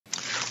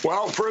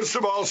Well, first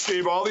of all,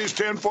 Steve, all these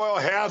tinfoil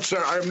hats,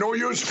 I have no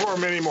use for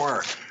them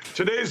anymore.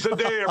 Today's the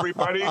day,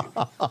 everybody.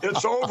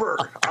 It's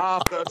over.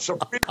 The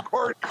Supreme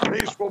Court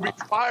case will be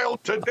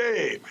filed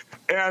today.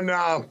 And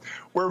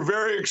we're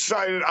very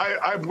excited.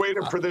 I've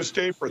waited for this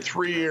day for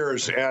 3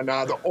 years, and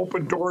the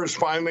open door is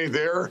finally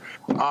there.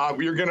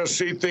 You're going to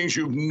see things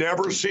you've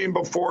never seen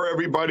before,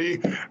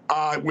 everybody.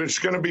 It's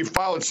going to be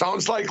filed. It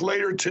sounds like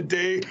later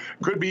today,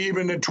 could be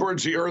even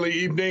towards the early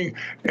evening.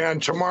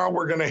 And tomorrow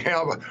we're going to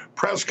have a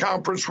press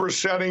conference we're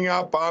setting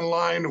up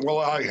online.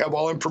 We'll have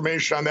all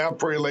information on that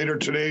for you later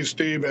today,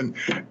 Steve. And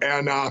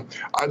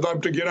I'd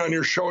love to get on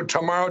your show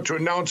tomorrow to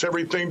announce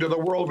everything to the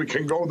world. We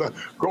can go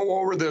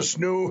over this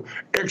new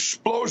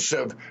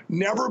explosive,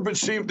 never been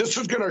seen. This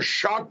is going to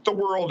shock the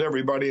world,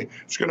 everybody.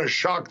 It's going to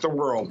shock the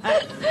world.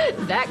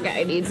 That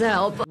guy needs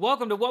help.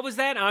 Welcome to What Was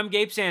That? I'm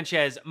Gabe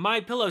Sanchez.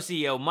 MyPillow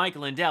CEO Mike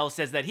Lindell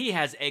says that he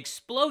has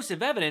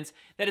explosive evidence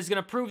that is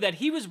going to prove that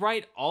he was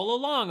right all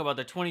along about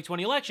the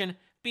 2020 election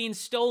being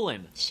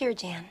stolen. Sure,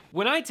 Jan.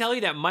 When I tell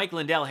you that Mike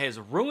Lindell has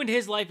ruined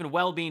his life and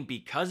well-being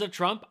because of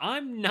Trump,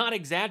 I'm not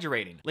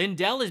exaggerating.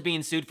 Lindell is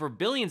being sued for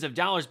billions of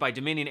dollars by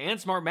Dominion and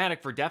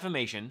Smartmatic for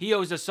defamation. He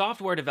owes a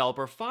software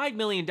developer $5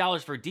 million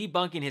for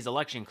debunking his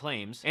election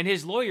claims, and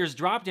his lawyers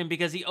dropped him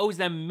because he owes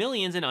them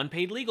millions in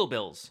unpaid legal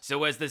bills.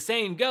 So as the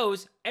saying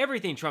goes,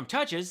 everything Trump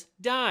touches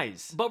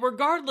dies. But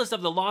regardless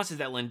of the losses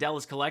that Lindell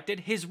has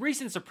collected, his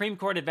recent Supreme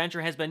Court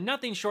adventure has been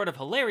nothing short of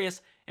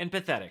hilarious and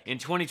pathetic. In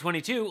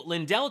 2022,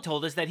 Lindell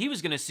told us that he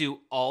was going to sue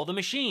all the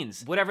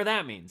machines, whatever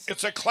that means.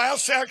 It's a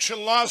class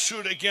action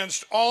lawsuit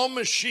against all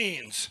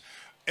machines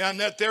and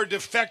that they're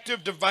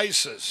defective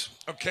devices,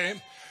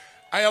 okay?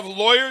 I have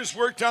lawyers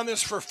worked on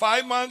this for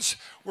 5 months.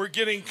 We're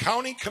getting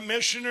county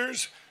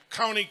commissioners,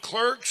 county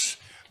clerks.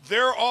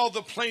 They're all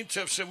the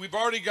plaintiffs, and we've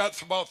already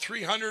got about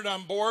 300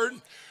 on board.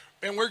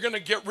 And we're going to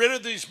get rid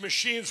of these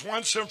machines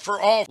once and for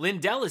all.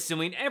 Lindell is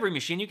suing every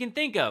machine you can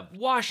think of.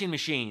 Washing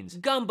machines,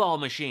 gumball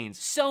machines,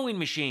 sewing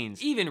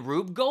machines, even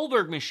Rube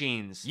Goldberg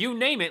machines. You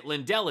name it,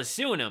 Lindell is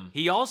suing him.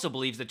 He also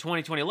believes the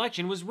 2020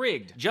 election was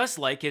rigged, just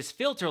like his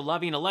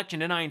filter-loving,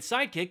 election-denying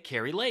sidekick,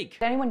 Carrie Lake.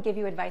 Did anyone give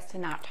you advice to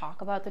not talk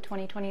about the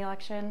 2020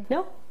 election?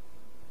 No.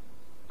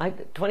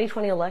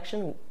 2020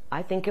 election,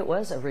 I think it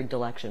was a rigged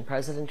election.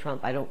 President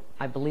Trump, I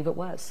believe it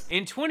was.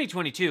 In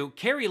 2022,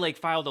 Carrie Lake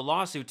filed a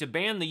lawsuit to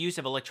ban the use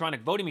of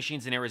electronic voting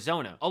machines in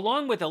Arizona,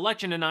 along with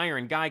election denier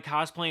and guy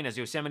cosplaying as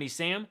Yosemite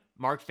Sam,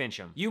 Mark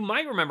Fincham. You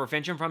might remember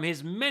Fincham from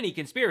his many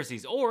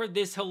conspiracies or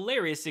this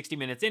hilarious 60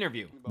 Minutes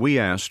interview. We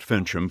asked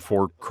Fincham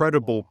for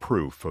credible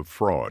proof of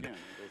fraud.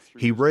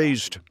 He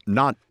raised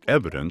not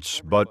evidence,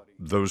 but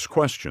those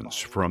questions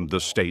from the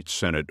state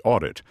Senate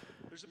audit.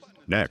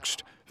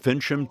 Next,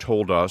 Fincham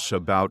told us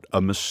about a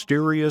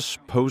mysterious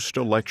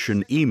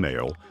post-election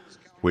email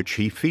which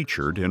he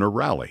featured in a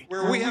rally.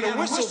 Where we had a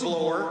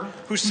whistleblower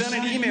who sent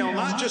an email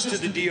not just to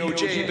the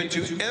DOJ, but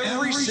to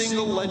every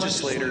single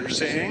legislator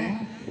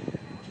saying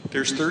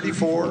there's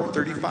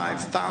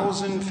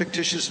 35,000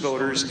 fictitious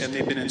voters and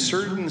they've been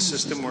inserted in the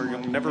system where you'll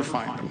never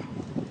find them.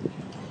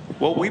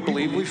 Well, we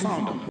believe we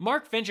found them.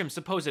 Mark Fincham's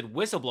supposed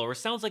whistleblower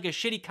sounds like a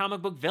shitty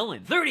comic book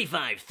villain.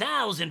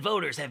 35,000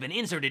 voters have been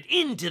inserted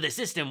into the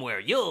system where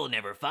you'll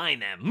never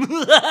find them.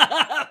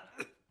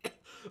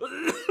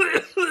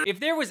 If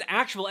there was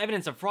actual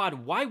evidence of fraud,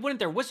 why wouldn't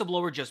their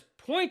whistleblower just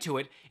point to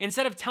it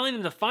instead of telling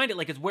them to find it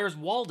like it's Where's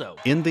Waldo?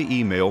 In the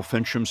email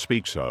Fincham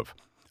speaks of,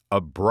 a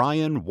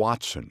Brian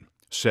Watson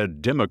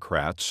said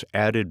Democrats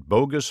added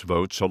bogus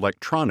votes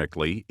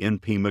electronically in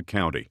Pima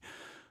County.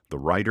 The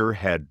writer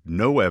had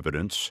no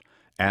evidence,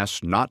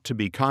 asked not to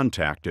be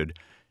contacted,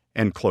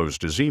 and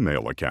closed his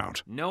email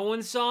account. No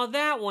one saw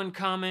that one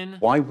coming.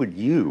 Why would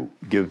you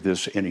give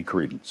this any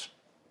credence?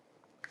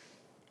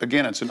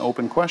 Again, it's an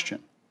open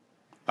question.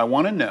 I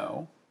want to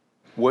know,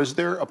 was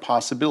there a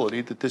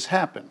possibility that this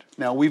happened?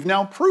 Now, we've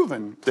now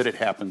proven that it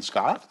happened,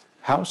 Scott.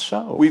 How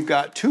so? We've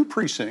got 2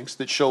 precincts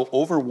that show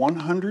over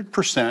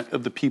 100%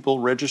 of the people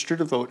registered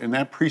to vote in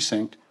that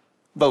precinct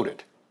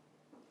voted.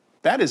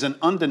 That is an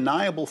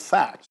undeniable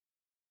fact.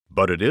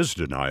 But it is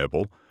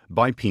deniable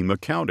by Pima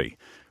County,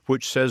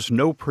 which says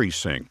no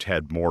precinct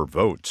had more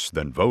votes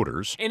than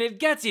voters. And it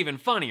gets even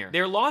funnier.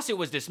 Their lawsuit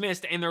was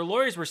dismissed and their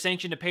lawyers were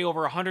sanctioned to pay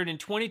over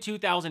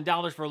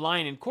 $122,000 for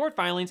lying in court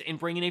filings and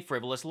bringing a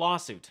frivolous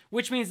lawsuit.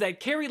 Which means that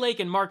Carrie Lake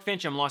and Mark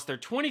Fincham lost their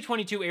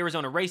 2022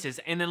 Arizona races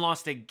and then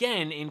lost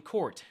again in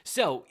court.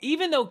 So,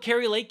 even though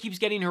Carrie Lake keeps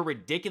getting her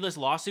ridiculous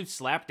lawsuits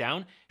slapped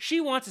down, she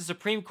wants the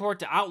Supreme Court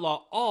to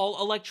outlaw all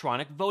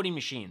electronic voting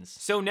machines.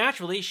 So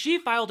naturally, she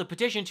filed a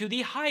petition to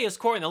the highest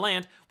court in the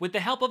land with the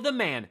help of the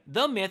man,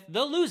 the myth,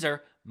 the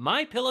loser,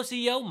 MyPillow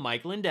CEO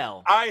Mike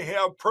Lindell. I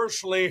have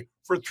personally,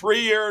 for 3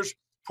 years,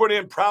 put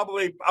in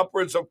probably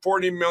upwards of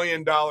 $40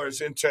 million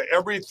into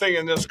everything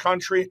in this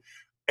country,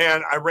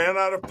 and I ran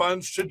out of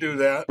funds to do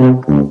that.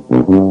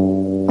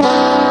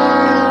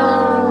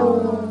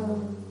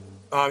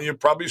 You've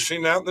probably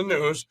seen that in the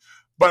news.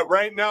 But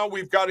right now,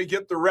 we've got to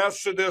get the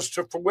rest of this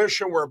to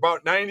fruition. We're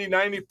about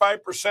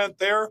 95%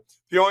 there.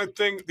 The only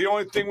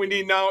thing we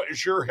need now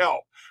is your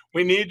help.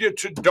 We need you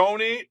to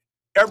donate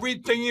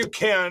everything you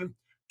can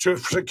to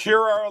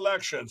secure our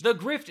elections. The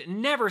grift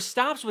never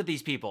stops with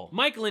these people.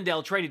 Mike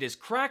Lindell traded his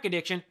crack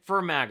addiction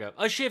for MAGA,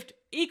 a shift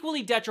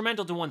equally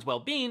detrimental to one's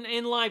well-being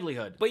and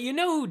livelihood. But you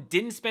know who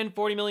didn't spend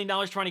 $40 million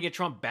trying to get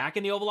Trump back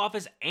in the Oval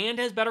Office and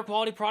has better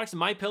quality products than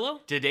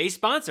MyPillow? Today's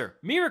sponsor,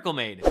 Miracle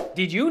Made.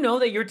 Did you know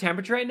that your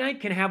temperature at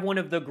night can have one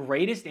of the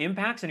greatest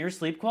impacts on your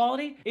sleep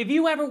quality? If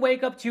you ever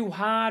wake up too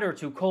hot or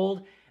too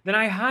cold, then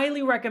I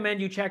highly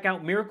recommend you check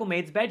out Miracle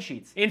Made's bed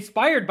sheets.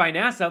 Inspired by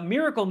NASA,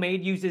 Miracle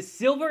Made uses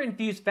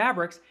silver-infused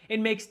fabrics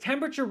and makes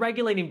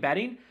temperature-regulating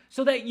bedding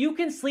so that you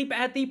can sleep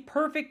at the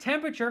perfect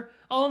temperature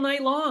all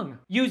night long.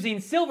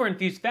 Using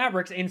silver-infused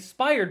fabrics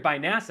inspired by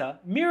NASA,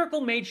 Miracle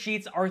Made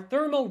sheets are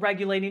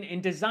thermo-regulating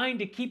and designed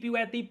to keep you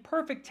at the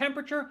perfect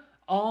temperature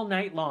all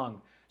night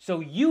long, so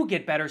you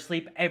get better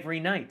sleep every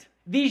night.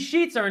 These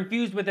sheets are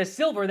infused with a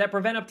silver that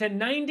prevent up to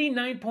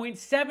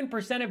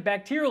 99.7% of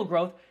bacterial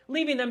growth,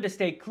 leaving them to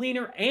stay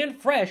cleaner and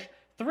fresh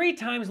 3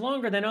 times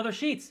longer than other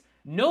sheets.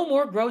 No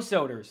more gross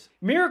odors.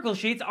 Miracle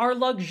sheets are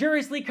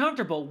luxuriously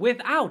comfortable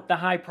without the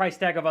high price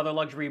tag of other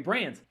luxury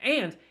brands,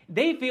 and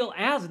they feel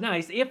as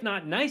nice, if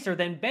not nicer,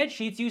 than bed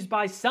sheets used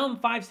by some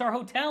 5-star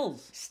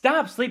hotels.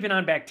 Stop sleeping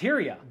on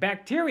bacteria.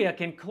 Bacteria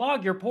can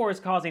clog your pores,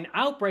 causing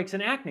outbreaks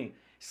and acne.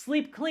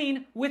 Sleep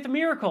clean with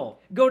Miracle.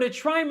 Go to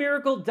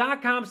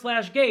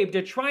trymiracle.com/Gabe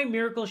to try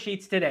Miracle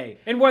Sheets today.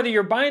 And whether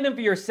you're buying them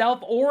for yourself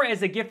or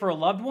as a gift for a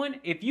loved one,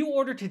 if you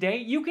order today,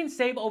 you can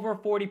save over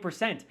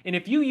 40%. And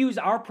if you use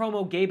our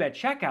promo Gabe at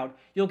checkout,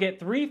 you'll get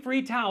 3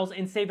 free towels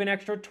and save an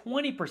extra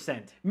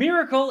 20%.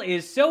 Miracle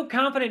is so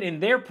confident in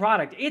their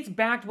product, it's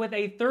backed with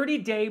a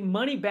 30-day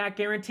money-back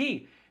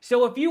guarantee.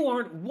 So if you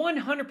aren't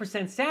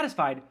 100%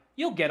 satisfied,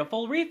 you'll get a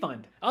full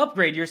refund.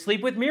 Upgrade your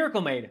sleep with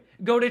Miracle Made.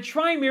 Go to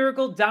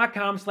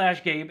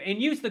trymiracle.com/Gabe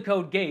and use the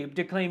code Gabe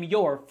to claim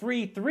your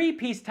free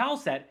 3-piece towel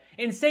set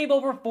and save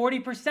over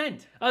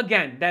 40%.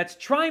 Again, that's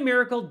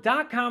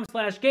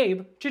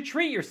trymiracle.com/Gabe to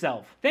treat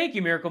yourself. Thank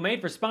you, Miracle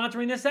Made, for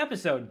sponsoring this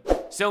episode.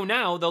 So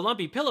now, the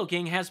Lumpy Pillow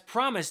King has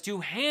promised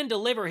to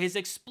hand-deliver his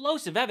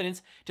explosive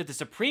evidence to the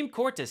Supreme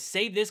Court to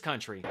save this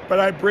country. But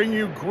I bring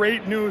you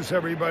great news,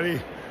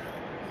 everybody.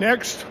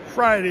 Next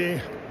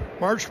Friday,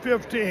 March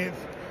 15th,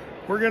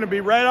 we're going to be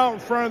right out in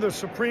front of the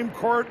Supreme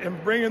Court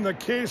and bringing the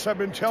case. I've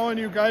been telling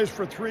you guys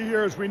for 3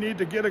 years we need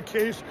to get a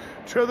case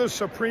to the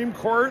Supreme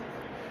Court,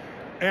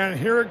 and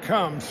here it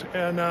comes.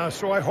 And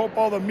so I hope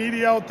all the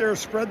media out there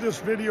spread this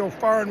video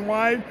far and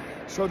wide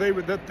so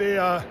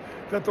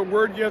that the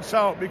word gets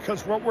out,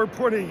 because what we're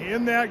putting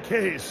in that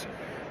case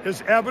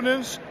is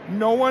evidence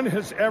no one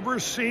has ever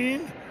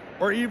seen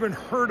or even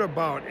heard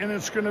about, and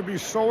it's going to be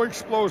so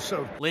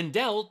explosive.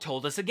 Lindell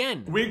told us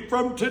again. A week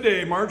from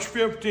today, March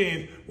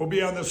 15th, we'll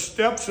be on the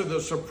steps of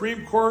the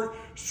Supreme Court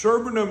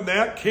serving them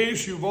that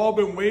case you've all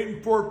been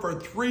waiting for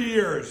 3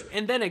 years.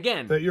 And then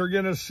again. That you're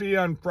going to see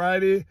on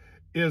Friday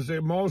is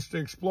the most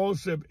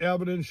explosive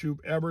evidence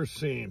you've ever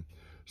seen.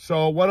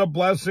 So what a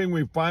blessing.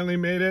 We finally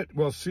made it.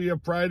 We'll see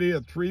you Friday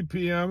at 3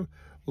 p.m.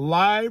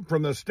 live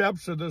from the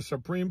steps of the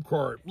Supreme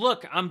Court.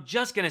 Look, I'm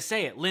just gonna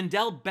say it.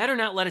 Lindell better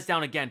not let us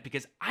down again,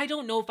 because I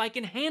don't know if I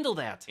can handle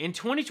that. In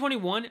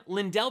 2021,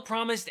 Lindell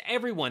promised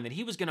everyone that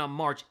he was gonna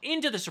march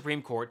into the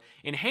Supreme Court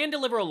and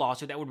hand-deliver a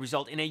lawsuit that would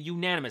result in a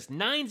unanimous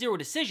 9-0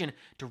 decision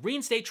to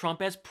reinstate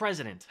Trump as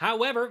president.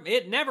 However,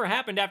 it never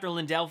happened after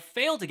Lindell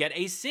failed to get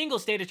a single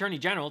state attorney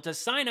general to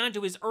sign on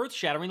to his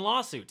earth-shattering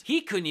lawsuit.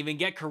 He couldn't even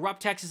get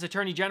corrupt Texas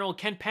Attorney General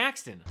Ken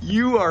Paxton.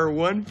 You are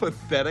one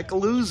pathetic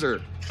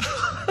loser.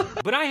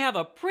 But I have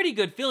a pretty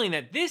good feeling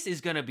that this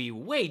is going to be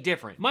way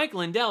different. Mike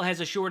Lindell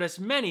has assured us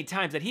many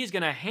times that he's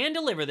going to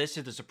hand-deliver this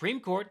to the Supreme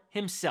Court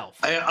himself.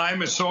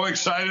 I'm so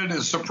excited.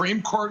 The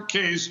Supreme Court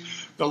case,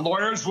 the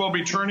lawyers will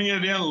be turning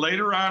it in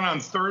later on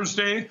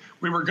Thursday.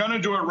 We were going to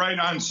do it right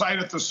on site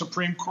at the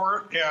Supreme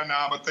Court,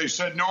 but they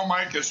said, no,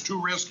 Mike, it's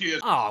too risky.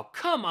 Oh,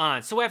 come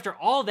on. So after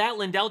all that,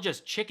 Lindell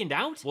just chickened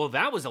out? Well,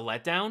 that was a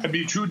letdown. It'd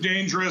be too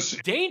dangerous.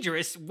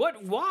 Dangerous?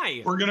 What?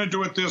 Why? We're going to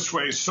do it this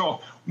way.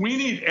 So we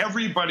need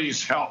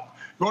everybody's help.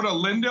 Go to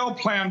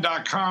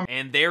LindellPlan.com.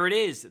 And there it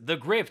is, the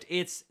grift.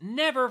 It's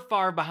never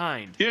far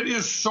behind. It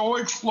is so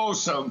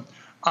explosive.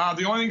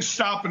 The only thing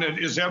stopping it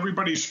is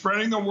everybody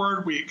spreading the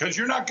word, because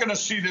you're not going to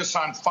see this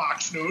on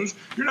Fox News.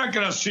 You're not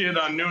going to see it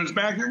on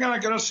Newsmax. You're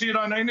not going to see it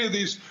on any of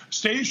these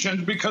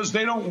stations, because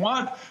they don't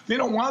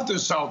want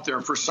this out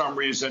there for some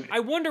reason.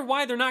 I wonder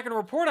why they're not going to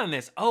report on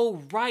this.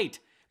 Oh, right.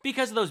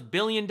 Because of those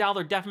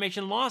billion-dollar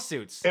defamation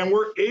lawsuits. And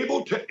we're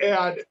able to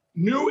add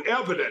new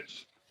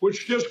evidence,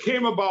 which just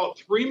came about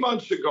 3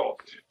 months ago.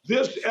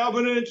 This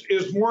evidence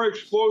is more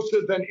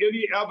explosive than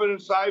any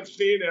evidence I've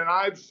seen, and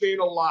I've seen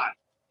a lot.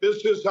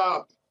 This is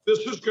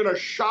going to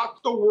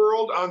shock the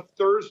world on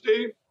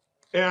Thursday,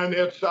 and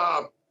it's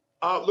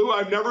Lou,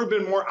 I've never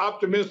been more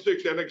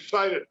optimistic and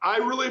excited. I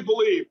really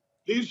believe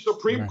these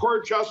Supreme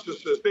Court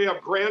justices, they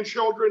have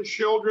grandchildren,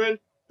 children,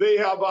 they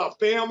have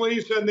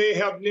families, and they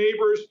have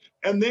neighbors,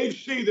 and they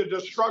see the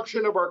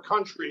destruction of our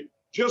country.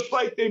 Just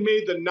like they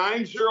made the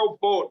 9-0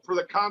 vote for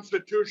the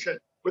Constitution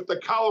with the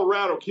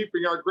Colorado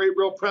keeping our great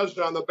real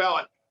president on the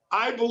ballot.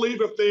 I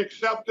believe if they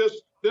accept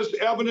this, This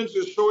evidence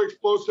is so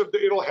explosive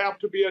that it'll have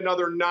to be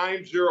another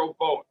 9-0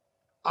 vote.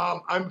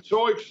 I'm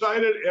so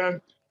excited,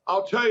 and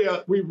I'll tell you,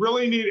 we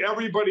really need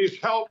everybody's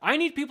help. I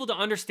need people to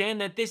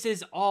understand that this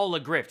is all a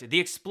grift. The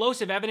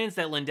explosive evidence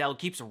that Lindell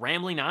keeps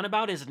rambling on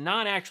about is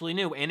not actually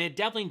new, and it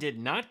definitely did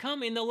not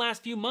come in the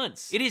last few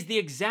months. It is the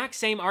exact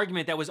same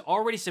argument that was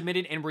already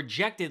submitted and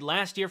rejected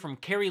last year from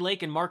Carrie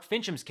Lake and Mark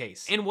Fincham's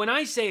case. And when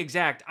I say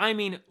exact, I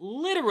mean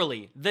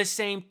literally the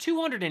same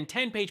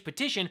 210-page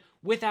petition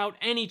without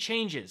any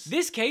changes.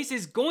 This case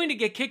is going to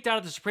get kicked out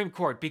of the Supreme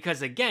Court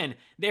because, again,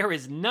 there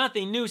is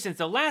nothing new since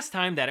the last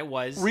time that it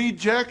was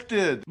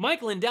Rejected.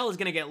 Mike Lindell is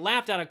gonna get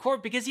laughed out of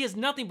court because he is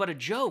nothing but a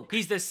joke.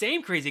 He's the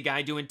same crazy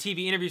guy doing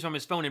TV interviews from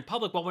his phone in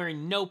public while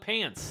wearing no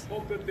pants.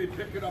 Hope that they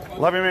pick it up.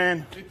 Love you,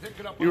 man.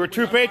 You were a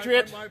true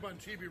patriot.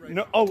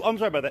 No, oh, I'm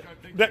sorry about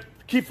that.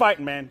 Keep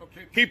fighting, man.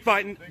 Keep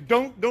fighting.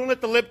 Don't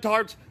let the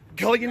libtards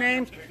call you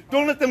names.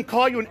 Don't let them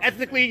call you an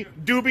ethnically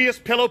dubious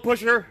pillow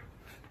pusher.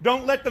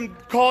 Don't let them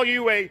call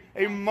you a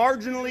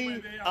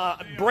marginally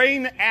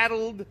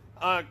brain-addled,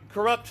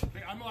 corrupt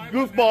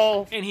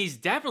goofball. And he's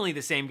definitely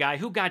the same guy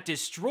who got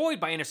destroyed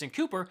by Anderson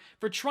Cooper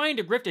for trying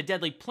to grift a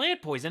deadly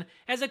plant poison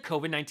as a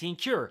COVID-19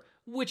 cure,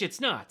 which it's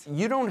not.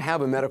 You don't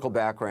have a medical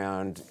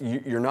background,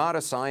 you're not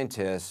a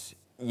scientist,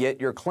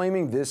 yet you're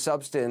claiming this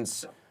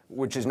substance,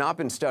 which has not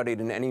been studied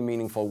in any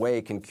meaningful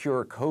way, can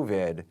cure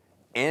COVID,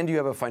 and you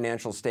have a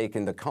financial stake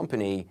in the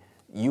company.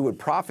 You would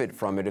profit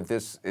from it if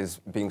this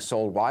is being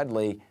sold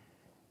widely.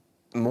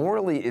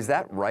 Morally, is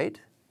that right?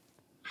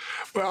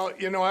 Well,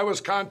 you know, I was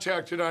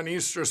contacted on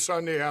Easter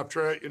Sunday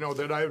after,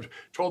 that I've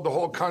told the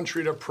whole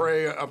country to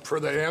pray for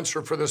the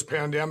answer for this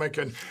pandemic.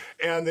 And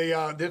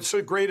it's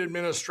a great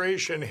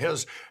administration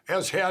has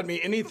had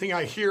me, anything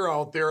I hear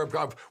out there,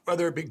 of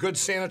whether it be good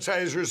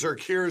sanitizers or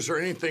cures or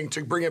anything,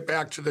 to bring it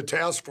back to the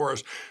task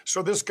force.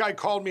 So this guy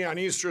called me on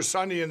Easter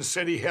Sunday and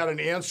said he had an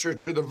answer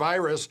to the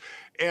virus.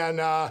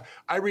 And I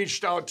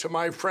reached out to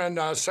my friend,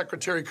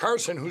 Secretary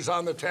Carson, who's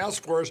on the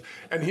task force,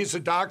 and he's a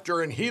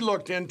doctor, and he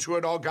looked into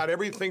it all, got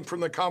everything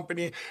from the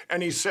company,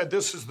 and he said,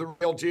 this is the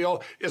real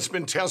deal. It's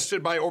been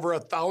tested by over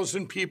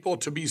 1,000 people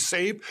to be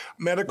safe.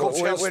 Medical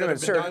tests wait a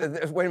minute, that have been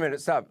sir. done. Wait a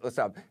minute,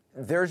 stop.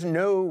 There's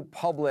no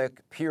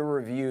public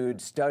peer-reviewed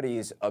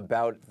studies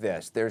about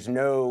this. There's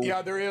no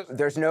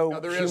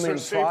human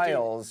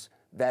trials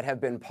that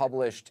have been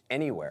published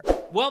anywhere.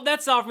 Well,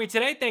 that's all for me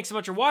today. Thanks so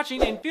much for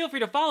watching, and feel free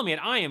to follow me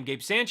at I am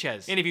Gabe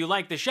Sanchez. And if you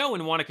like the show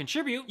and want to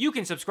contribute, you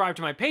can subscribe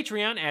to my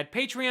Patreon at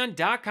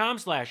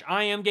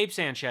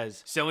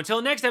patreon.com/IamGabeSanchez. So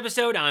until next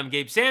episode, I'm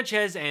Gabe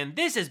Sanchez, and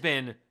this has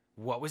been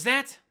What Was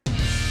That?